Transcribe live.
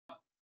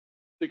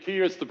the key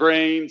is the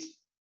brains.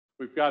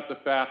 We've got the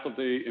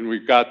faculty, and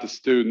we've got the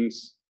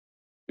students,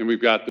 and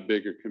we've got the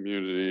bigger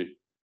community,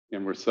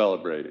 and we're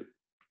celebrating.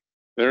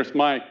 There's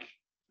Mike.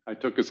 I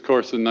took his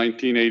course in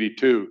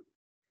 1982.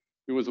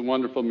 He was a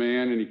wonderful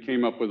man, and he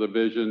came up with a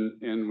vision,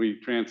 and we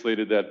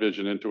translated that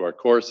vision into our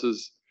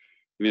courses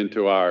and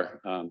into our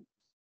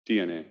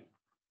DNA.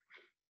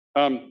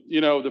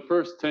 You know, the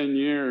first 10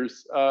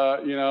 years,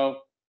 you know,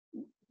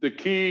 the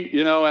key,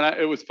 you know, and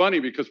it was funny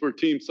because we're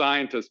team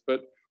scientists,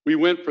 but we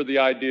went for the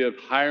idea of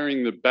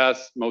hiring the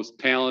best, most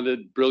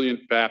talented, brilliant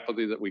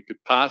faculty that we could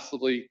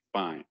possibly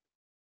find.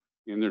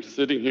 And they're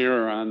sitting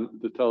here on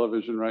the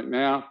television right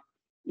now.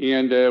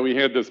 And we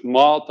had this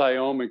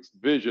multi-omics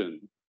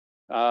vision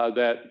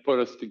that put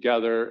us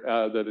together,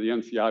 that the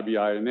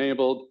NCIBI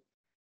enabled.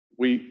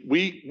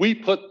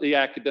 We put the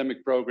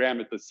academic program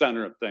at the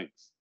center of things,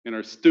 and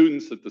our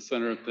students at the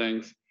center of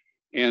things,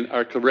 and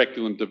our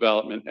curriculum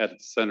development at the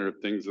center of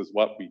things is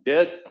what we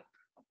did.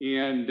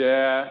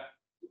 And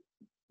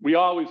we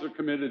always are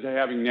committed to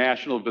having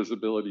national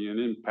visibility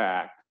and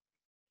impact,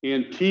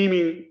 and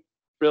teaming,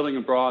 building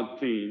a broad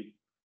team.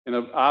 And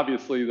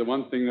obviously, the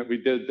one thing that we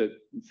did that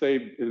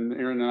saved, and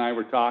Erin and I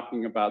were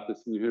talking about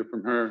this, and you hear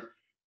from her,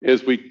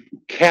 is we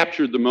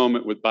captured the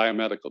moment with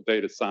biomedical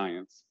data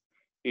science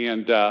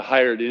and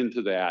hired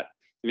into that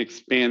and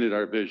expanded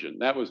our vision.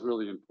 That was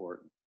really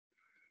important.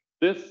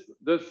 This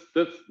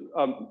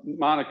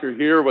moniker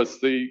here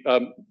was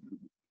the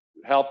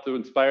help to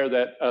inspire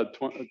that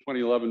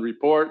 2011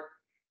 report.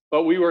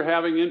 But we were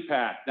having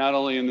impact, not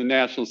only in the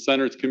National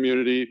Centers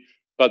community,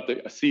 but the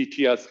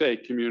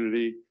CTSA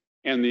community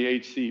and the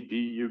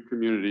HCBU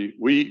community.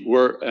 We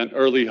were an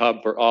early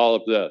hub for all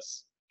of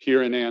this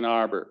here in Ann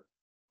Arbor,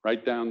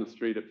 right down the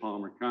street at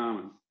Palmer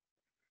Commons.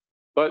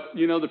 But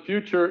you know, the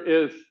future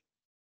is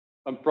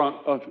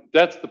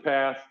that's the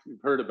past,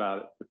 you've heard about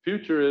it. The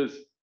future is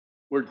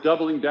we're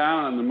doubling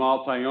down on the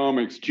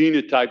multi-omics,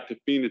 genotype to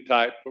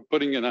phenotype. We're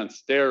putting it on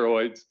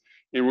steroids,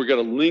 and we're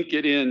going to link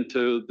it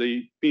into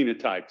the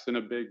phenotypes in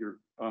a bigger,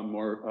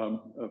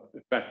 more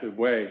effective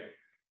way.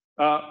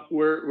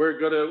 We're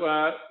going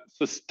to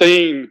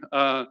sustain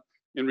and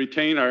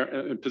retain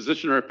and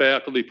position our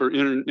faculty for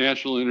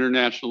international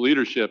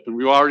leadership. And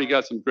we've already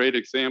got some great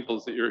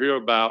examples that you'll hear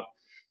about.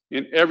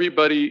 And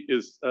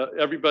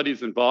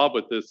everybody's involved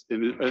with this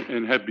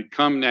and have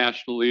become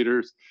national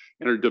leaders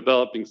and are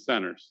developing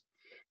centers.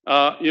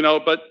 You know,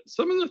 but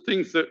some of the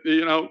things that,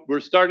 you know,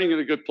 we're starting in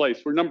a good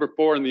place. We're number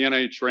 4 in the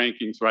NIH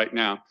rankings right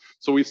now.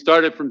 So we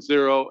started from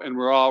 0 and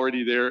we're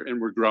already there and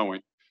we're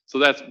growing. So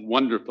that's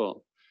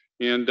wonderful.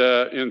 And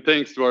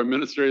thanks to our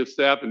administrative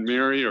staff and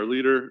Mary, our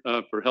leader,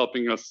 for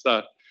helping us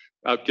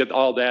get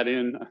all that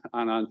in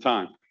on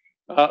time.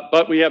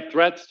 But we have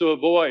threats to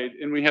avoid,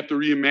 and we have to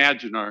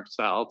reimagine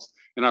ourselves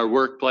in our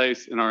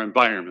workplace, in our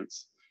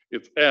environments.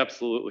 It's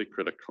absolutely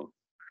critical.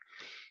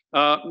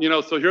 You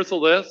know, so here's a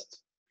list.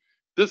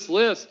 This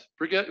list,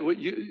 forget what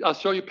I'll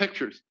show you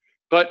pictures,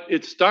 but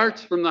it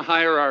starts from the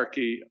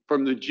hierarchy,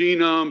 from the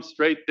genome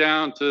straight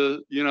down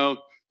to, you know,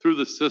 through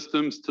the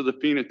systems to the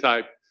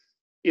phenotype.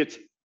 It's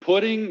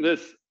putting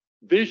this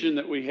vision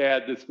that we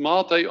had, this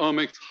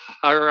multi-omics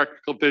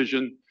hierarchical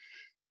vision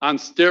on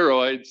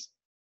steroids,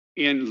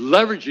 and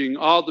leveraging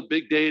all the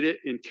big data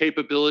and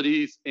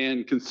capabilities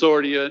and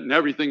consortia and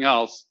everything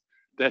else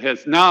that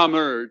has now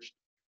emerged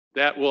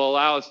that will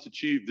allow us to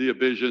achieve the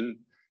vision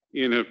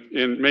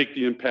and make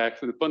the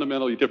impacts in a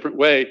fundamentally different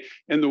way.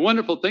 And the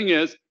wonderful thing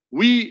is,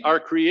 we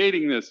are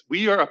creating this.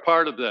 We are a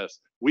part of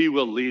this. We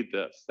will lead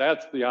this.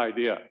 That's the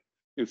idea.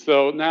 And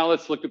so now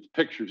let's look at the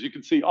pictures. You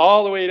can see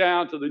all the way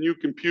down to the new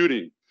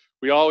computing.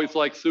 We always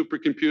like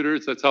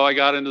supercomputers. That's how I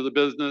got into the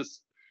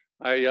business.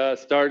 I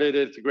started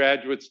as a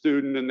graduate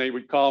student, and they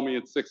would call me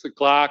at 6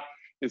 o'clock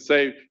and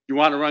say, you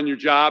want to run your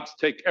jobs?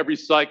 Take every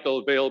cycle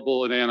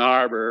available in Ann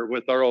Arbor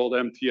with our old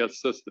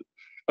MTS system.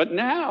 But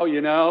now,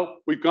 you know,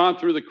 we've gone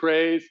through the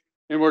craze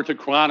and we're to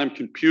quantum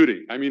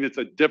computing. I mean, it's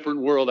a different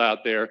world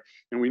out there,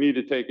 and we need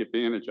to take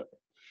advantage of it.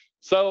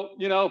 So,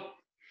 you know,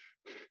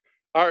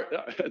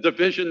 the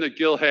vision that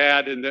Gil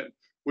had and that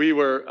we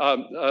were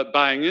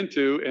buying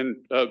into and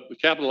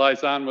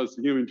capitalized on was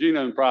the Human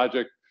Genome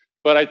Project.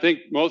 But I think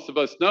most of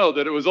us know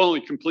that it was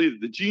only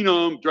completed. The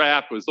genome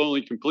draft was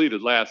only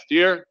completed last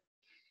year.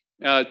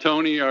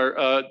 Tony,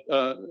 our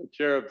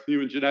chair of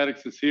human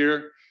genetics, is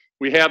here.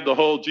 We have the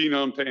whole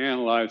genome to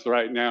analyze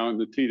right now in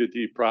the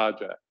T2D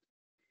project.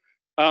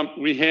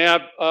 We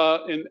have,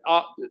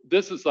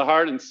 this is the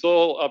heart and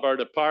soul of our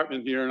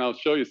department here, and I'll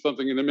show you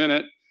something in a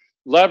minute,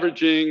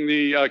 leveraging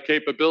the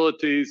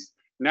capabilities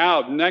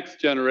now of next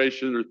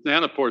generation or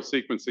nanopore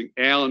sequencing.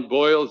 Alan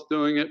Boyle's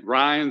doing it,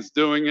 Ryan's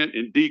doing it,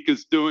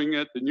 Indika's doing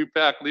it, the new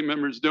faculty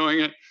members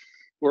doing it.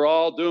 We're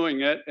all doing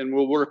it, and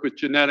we'll work with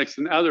genetics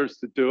and others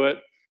to do it,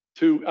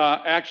 to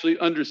actually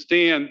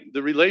understand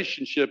the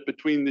relationship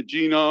between the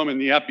genome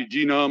and the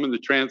epigenome and the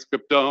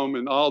transcriptome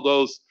and all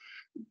those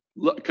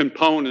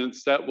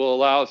components that will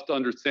allow us to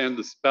understand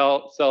the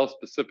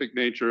cell-specific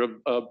nature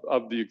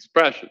of the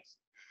expressions.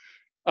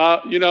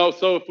 You know,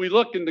 so if we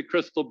look in the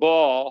crystal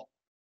ball,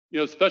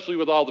 especially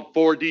with all the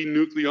 4D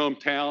nucleome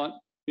talent,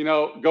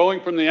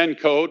 going from the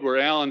ENCODE, where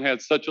Alan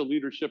had such a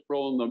leadership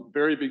role in the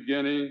very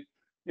beginning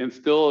and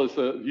still is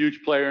a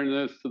huge player in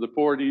this, to the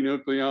 4D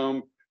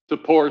nucleome, to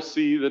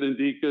POR-C that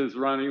Indika is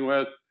running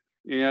with,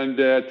 and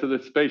to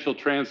the spatial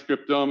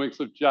transcriptomics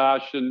of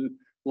Josh and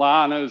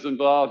Lana is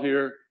involved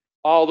here,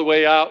 all the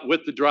way out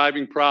with the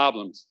driving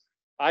problems.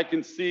 I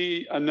can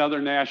see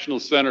another national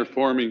center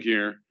forming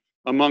here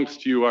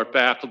amongst you, our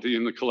faculty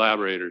and the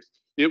collaborators.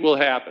 It will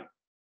happen.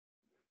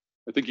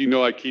 I think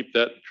I keep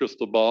that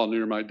crystal ball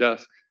near my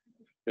desk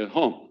at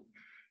home.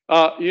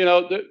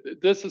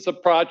 This is a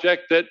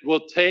project that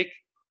will take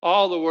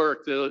all the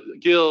work that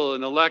Gil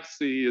and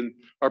Alexi and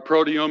our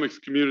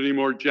proteomics community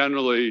more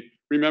generally,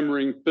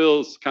 remembering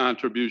Phil's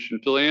contribution,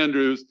 Phil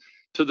Andrews,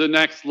 to the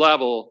next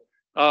level,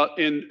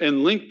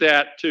 and link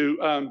that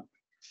to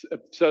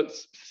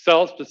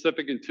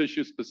cell-specific and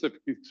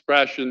tissue-specific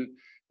expression,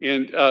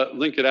 and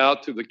link it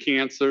out to the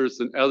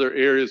cancers and other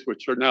areas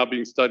which are now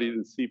being studied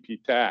in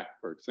CP-TAC,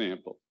 for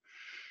example.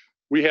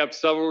 We have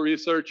several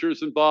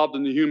researchers involved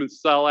in the Human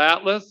Cell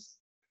Atlas.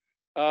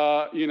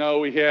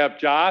 We have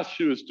Josh,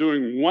 who is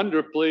doing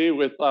wonderfully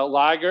with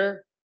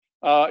Liger,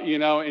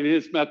 in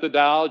his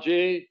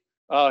methodology.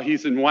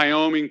 He's in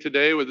Wyoming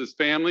today with his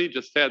family,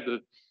 just had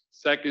the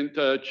second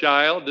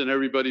child, and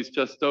everybody's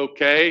just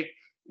okay.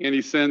 And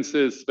he sends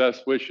his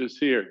best wishes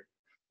here.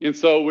 And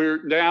so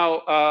we're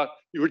now,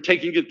 we're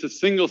taking it to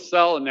single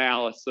cell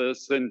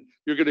analysis, and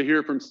you're going to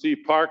hear from Steve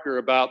Parker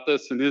about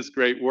this and his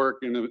great work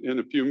in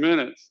a few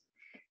minutes.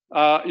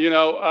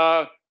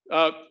 Computational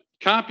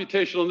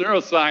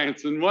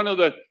neuroscience, and one of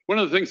the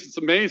things that's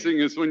amazing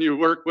is when you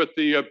work with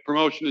the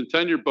promotion and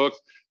tenure books,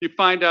 you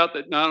find out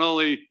that not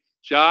only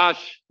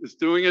Josh is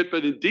doing it,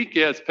 but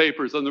Indika has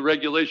papers on the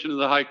regulation of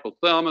the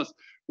hypothalamus.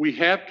 We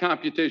have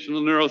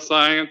computational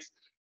neuroscience,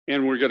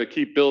 and we're going to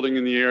keep building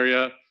in the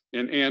area.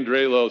 And Ann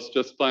Drelos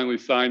just finally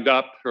signed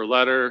up her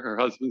letter. Her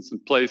husband's in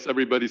place.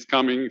 Everybody's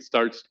coming.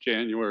 Starts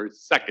January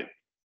 2nd.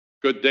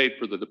 Good date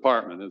for the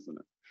department, isn't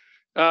it?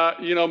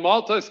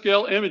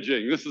 Multi-scale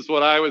imaging. This is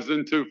what I was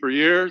into for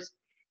years,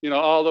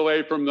 all the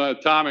way from the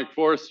atomic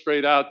force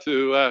straight out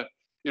to,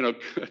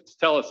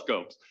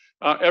 telescopes,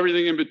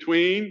 everything in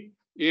between.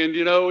 And,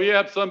 we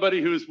have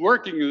somebody who's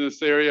working in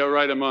this area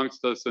right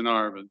amongst us in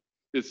Arvin.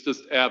 It's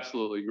just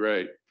absolutely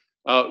great.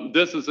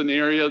 This is an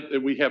area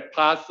that we have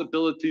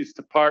possibilities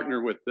to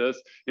partner with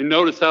this. And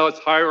notice how it's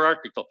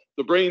hierarchical.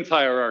 The brain's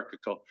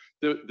hierarchical.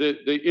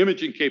 The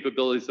imaging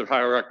capabilities are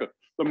hierarchical.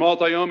 The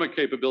multi-omic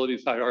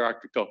capabilities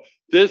hierarchical.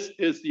 This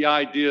is the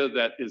idea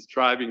that is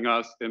driving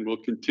us and will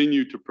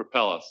continue to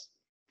propel us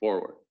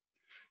forward.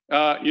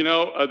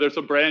 There's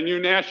a brand new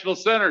national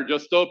center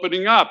just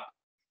opening up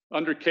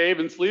under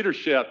Caven's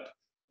leadership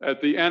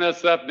at the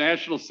NSF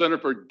National Center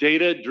for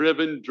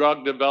Data-Driven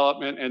Drug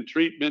Development and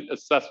Treatment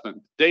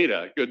Assessment.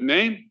 Data, good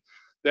name.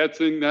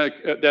 That's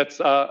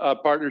a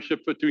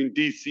partnership between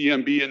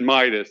DCMB and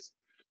Midas.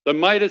 The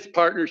Midas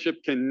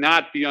partnership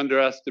cannot be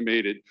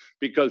underestimated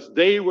because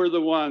they were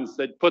the ones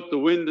that put the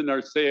wind in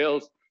our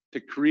sails to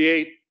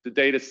create the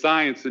data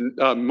science and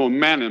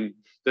momentum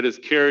that has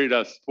carried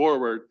us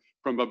forward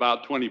from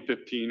about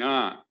 2015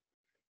 on.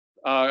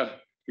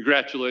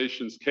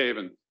 Congratulations,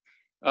 Caven.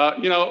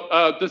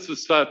 This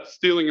is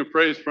stealing a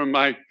phrase from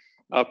my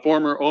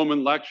former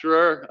Oman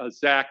lecturer,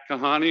 Zach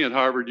Kahani at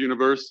Harvard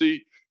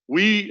University.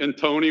 We, and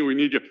Tony, we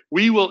need you.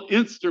 We will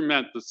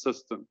instrument the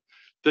system.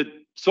 The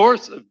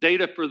source of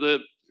data for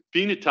the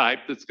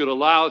phenotype that's going to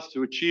allow us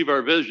to achieve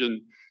our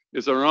vision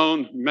is our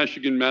own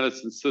Michigan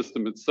medicine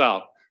system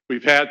itself.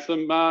 We've had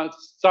some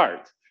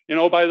starts. And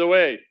oh, by the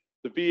way,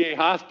 the VA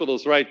hospital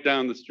is right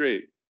down the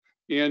street.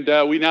 And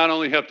we not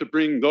only have to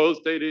bring those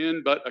data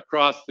in, but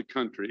across the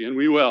country, and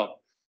we will.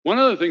 One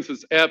of the things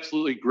that's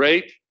absolutely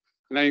great,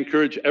 and I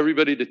encourage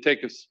everybody to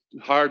take a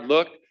hard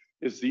look,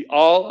 is the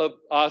All of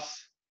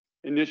Us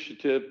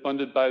initiative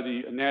funded by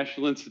the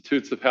National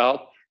Institutes of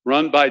Health,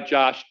 run by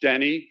Josh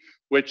Denny,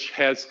 which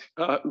has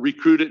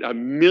recruited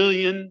 1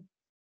 million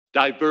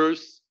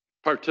diverse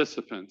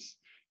participants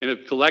and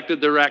have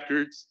collected their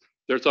records.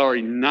 There's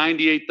already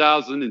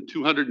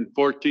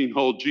 98,214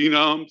 whole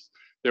genomes.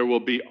 There will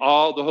be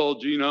all the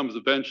whole genomes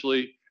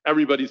eventually.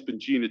 Everybody's been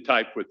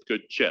genotyped with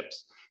good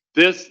chips.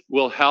 This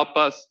will help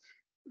us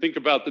think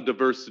about the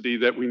diversity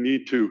that we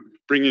need to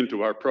bring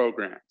into our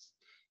programs.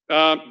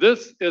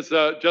 This is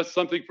just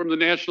something from the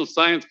National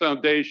Science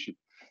Foundation.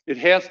 It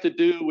has to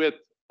do with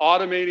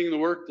automating the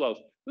workflows.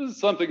 This is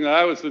something that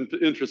I was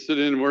interested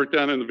in and worked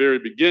on in the very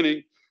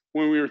beginning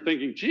when we were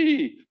thinking,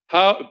 gee,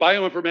 how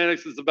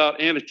bioinformatics is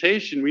about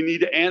annotation. We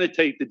need to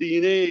annotate the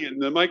DNA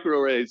and the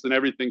microarrays and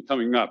everything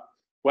coming up.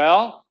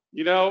 Well,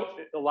 a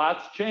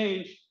lot's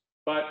changed,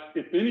 but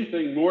if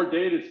anything, more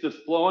data is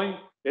just flowing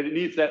and it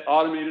needs that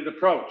automated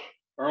approach.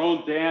 Our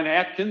own Dan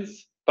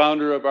Atkins,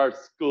 founder of our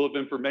School of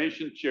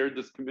Information, chaired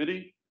this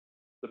committee,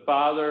 the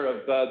father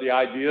of the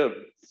idea of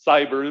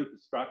cyber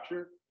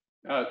infrastructure.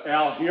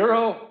 Al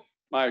Hero,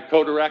 my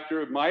co-director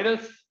of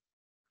Midas,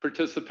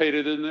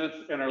 participated in this,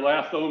 and our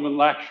last Oman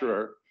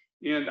lecturer.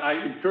 And I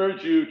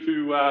encourage you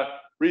to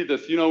read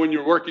this. You know, when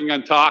you're working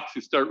on talks,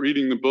 you start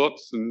reading the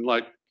books and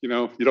like, you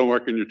know, you don't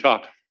work on your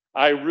talk.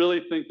 I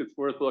really think it's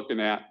worth looking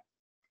at.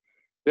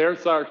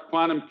 There's our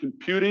quantum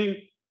computing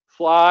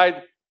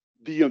slide,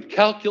 the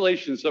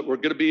calculations that we're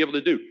going to be able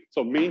to do.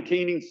 So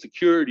maintaining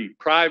security,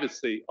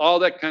 privacy, all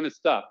that kind of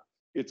stuff.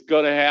 It's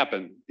going to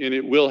happen, and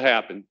it will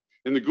happen.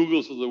 And the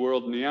Googles of the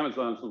world and the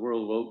Amazons of the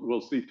world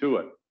will see to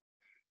it.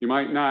 You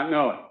might not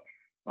know it.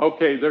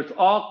 Okay, there's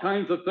all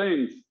kinds of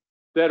things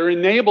that are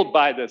enabled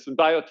by this in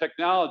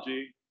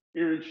biotechnology.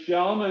 Erin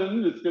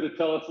Shellman is going to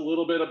tell us a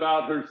little bit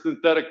about her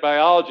synthetic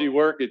biology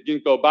work at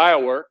Ginkgo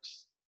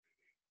Bioworks,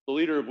 the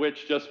leader of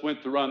which just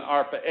went to run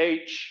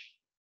ARPA-H.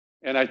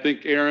 And I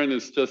think Erin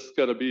is just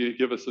going to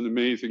give us an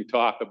amazing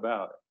talk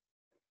about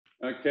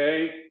it.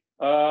 Okay,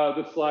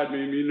 this slide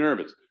made me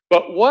nervous.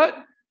 But what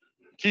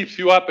keeps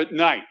you up at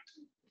night?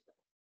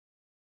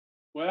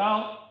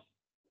 Well,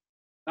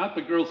 not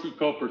the Girls Who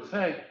Code per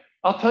se.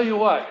 I'll tell you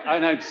what,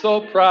 and I'm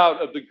so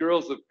proud of the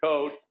Girls of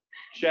Code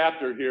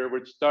chapter here,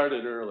 which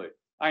started early.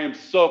 I am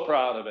so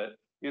proud of it.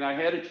 And I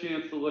had a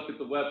chance to look at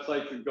the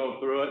websites and go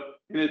through it.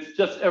 And it's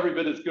just every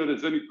bit as good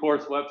as any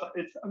course website.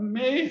 It's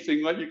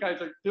amazing what you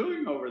guys are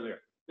doing over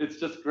there. It's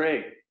just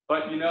great.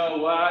 But you know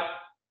what?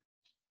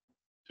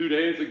 2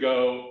 days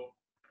ago,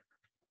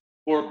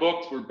 4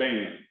 books were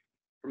banned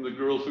from the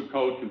Girls Who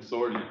Code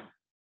Consortium.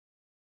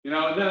 You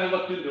know, and then I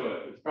looked into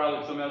it. It's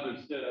probably some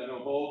others did. I know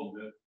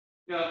Holden did.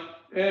 You know,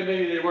 and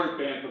maybe they weren't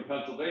banned from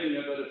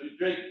Pennsylvania, but if you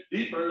dig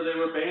deeper, they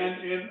were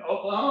banned in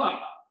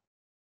Oklahoma.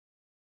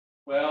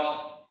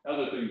 Well,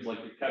 other things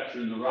like the Catcher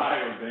in the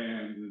Rye were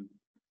banned, and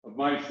Of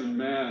Mice and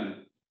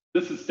Men.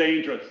 This is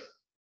dangerous.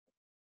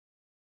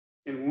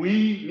 And we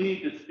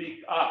need to speak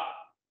up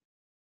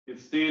and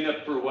stand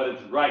up for what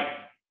is right.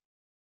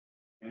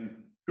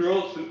 And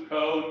Girls Who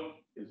Code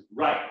is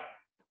right,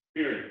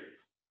 period.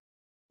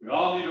 We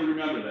all need to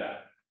remember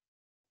that.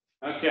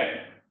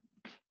 Okay,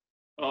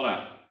 hold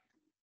on.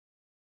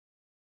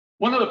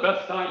 One of the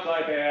best times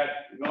I've had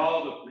in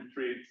all the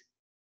retreats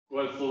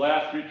was the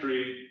last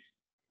retreat.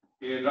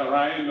 And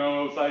Ryan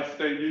knows I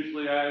stay,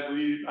 usually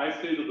I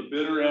stay to the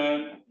bitter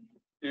end.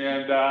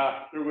 And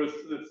there was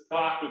this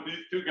talk with these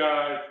 2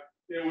 guys.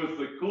 It was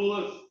the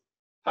coolest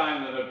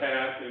time that I've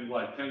had in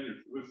like 10 years.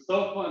 It was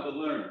so fun to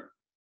learn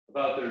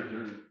about their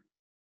journey.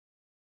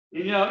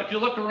 And, you know, if you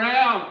look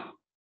around,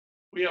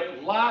 we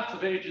have lots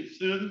of Asian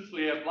students.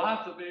 We have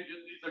lots of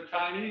Asian, these are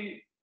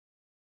Chinese.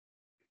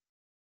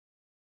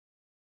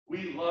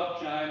 We love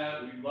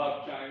China. We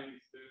love Chinese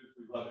students.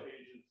 We love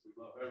Asians. We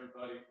love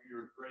everybody. We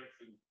are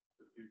embracing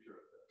the future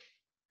of this.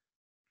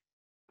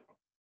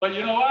 But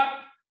you know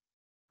what?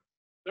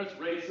 There's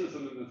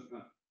racism in this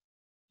country.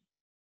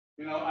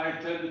 You know, I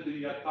attended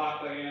the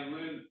talk by Ann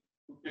Lin,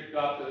 who kicked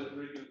off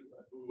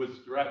who was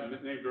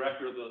named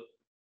director of the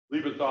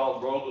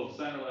Liebenthal-Rogel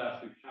Center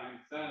last week,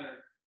 Chinese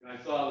Center. And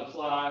I saw the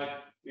slide,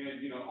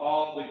 and you know,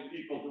 all the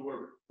people who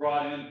were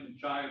brought in from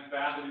China,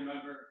 faculty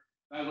member.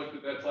 And I looked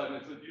at that slide and I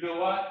said, you know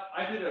what?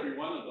 I did every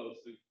one of those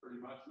things pretty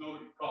much.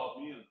 Nobody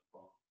called me on the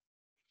phone.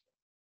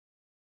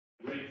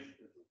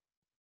 Racism.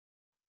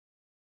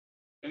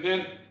 And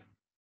then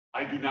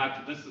I do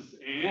not, this is,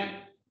 and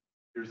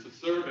here's a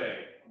survey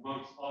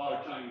amongst all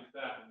our Chinese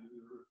staff in the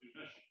University of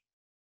Michigan.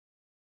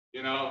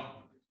 You know,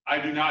 I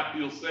do not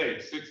feel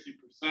safe.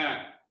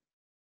 60%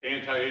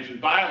 anti-Asian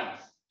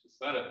violence. Just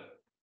said it.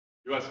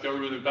 U.S.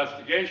 government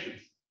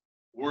investigations.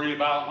 Worry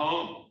about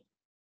home.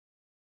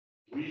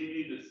 We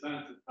need to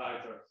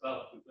sensitize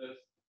ourselves to this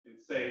and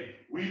say,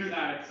 we do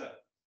not accept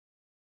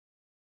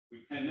it. We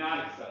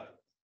cannot accept it.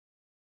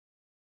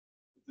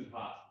 It's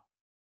impossible.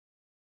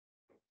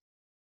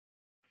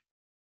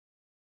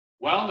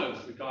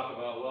 Wellness, we talk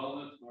about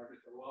wellness, Margaret,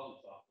 our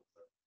wellness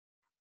officer.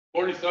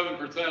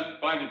 47%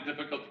 find it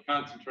difficult to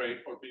concentrate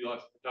or be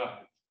less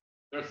productive.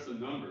 There's the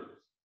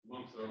numbers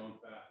amongst our own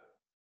faculty.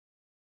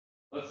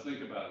 Let's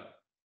think about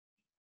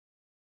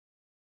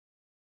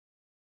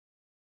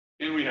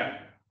it. And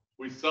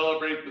we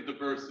celebrate the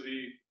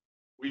diversity.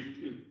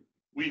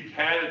 We've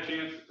had a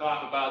chance to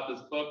talk about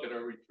this book at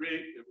our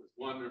retreat. It was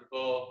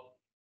wonderful.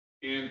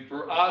 And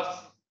for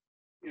us,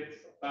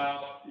 it's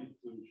about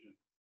inclusion.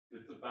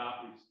 It's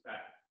about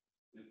respect.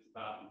 It's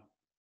about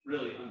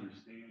really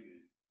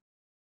understanding.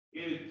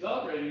 And it's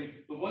celebrating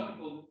the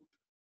wonderful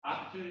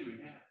opportunity we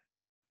have.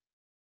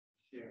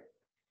 Share.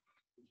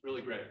 It's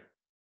really great.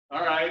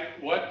 All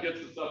right, what gets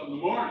us up in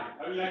the morning?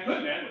 I mean, I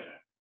couldn't end with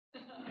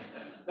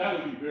that.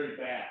 That would be very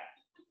bad.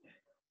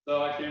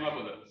 So I came up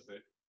with this.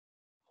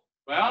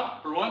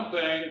 Well, for one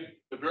thing,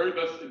 the very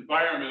best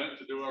environment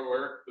to do our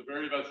work, the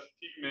very best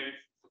teammates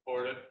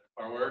supported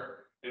our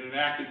work. And in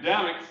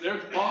academics,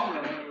 there's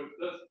Palmer when it was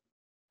just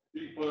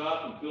being put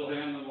up and Phil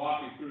Hanlon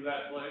walking through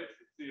that place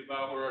to see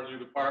about where our new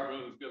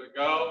department is going to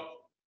go.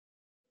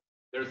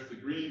 There's the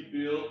green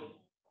field.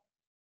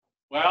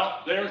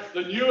 Well, there's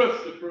the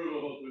newest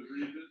approval of the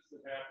Regents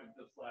that happened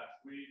just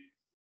last week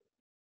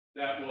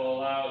that will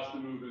allow us to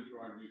move into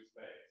our new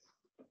space.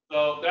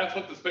 So that's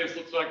what the space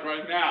looks like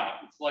right now.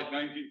 It's like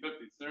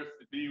 1950s. There's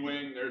the D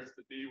wing. There's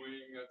the D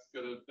wing.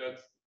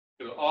 That's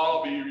gonna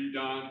all be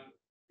redone.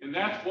 And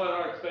that's what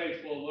our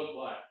space will look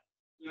like.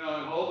 You know,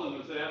 and Holden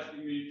was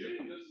asking me, gee,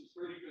 this is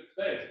pretty good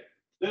space.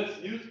 This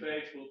new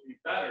space will be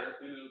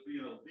better, and it'll be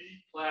an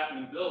elite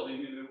platinum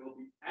building, and it will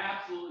be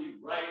absolutely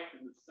right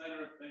in the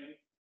center of things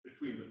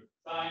between the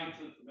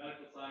sciences, the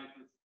medical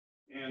sciences,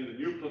 and the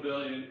new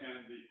pavilion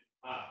and the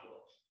hospital.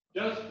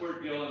 Just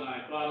where Gil and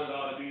I thought it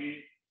ought to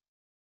be,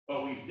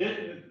 but we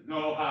didn't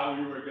know how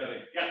we were going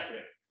to get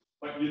there.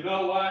 But you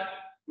know what?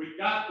 We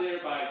got there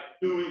by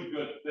doing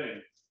good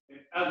things, and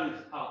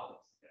others helped us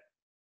get.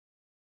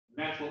 And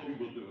that's what we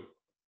will do.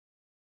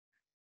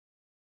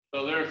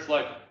 So there's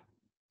like,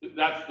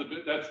 that's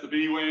the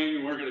B wing,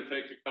 and we're going to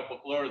take a couple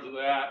floors of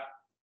that.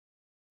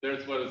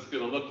 There's what it's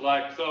going to look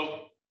like.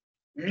 So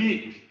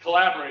meet,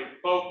 collaborate,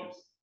 focus.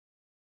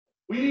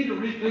 We need to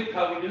rethink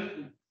how we do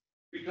things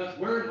because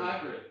we're in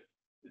hybrid.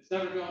 It's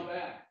never going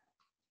back.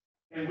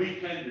 And we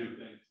can do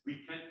things.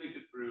 We can think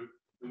it through,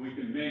 and we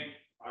can make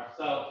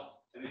ourselves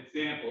an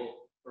example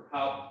for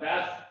how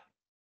best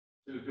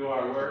to do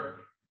our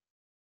work,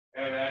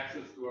 have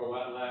access to our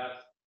wet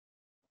labs,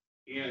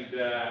 and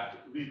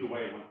lead the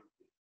way.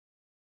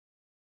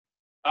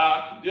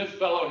 This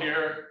fellow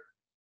here,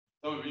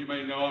 some of you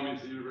may know him,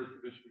 he's a University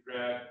of Michigan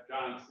grad,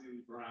 John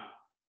C. Brown.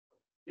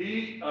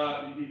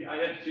 I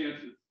had a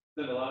chance to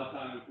spend a lot of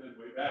time with him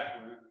way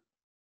back when.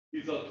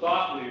 He's a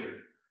thought leader.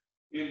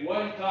 And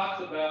what he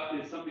talks about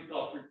is something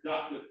called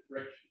productive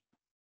friction.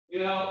 You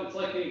know, it's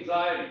like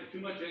anxiety.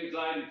 Too much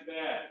anxiety is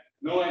bad.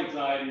 No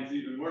anxiety is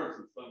even worse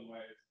in some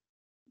ways.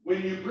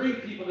 When you bring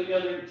people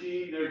together in a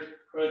team, there's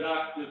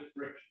productive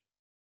friction.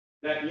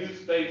 That new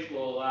space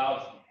will allow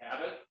us to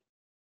have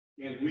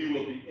it, and we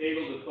will be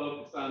able to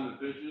focus on the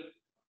vision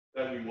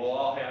that we will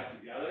all have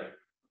together.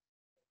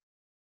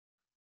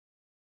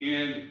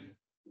 And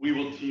we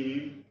will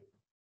team.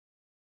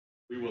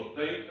 We will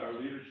thank our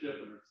leadership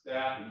and our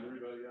staff and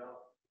everybody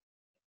else.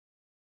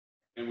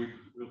 And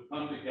we'll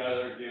come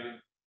together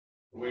again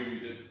the way we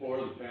did before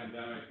the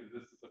pandemic. And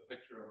this is a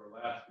picture of our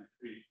last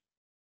retreat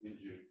in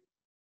June.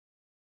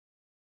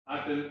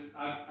 I'm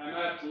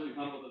absolutely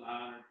humbled and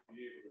honored to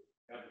be able to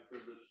have the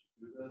privilege to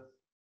do this.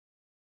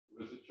 It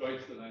was a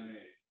choice that I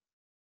made.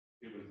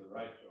 It was the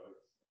right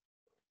choice.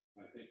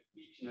 And I think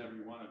each and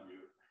every one of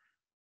you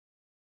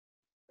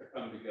have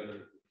come together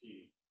as a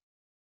team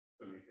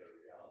to make that a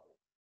reality.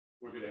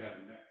 We're going to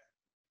have next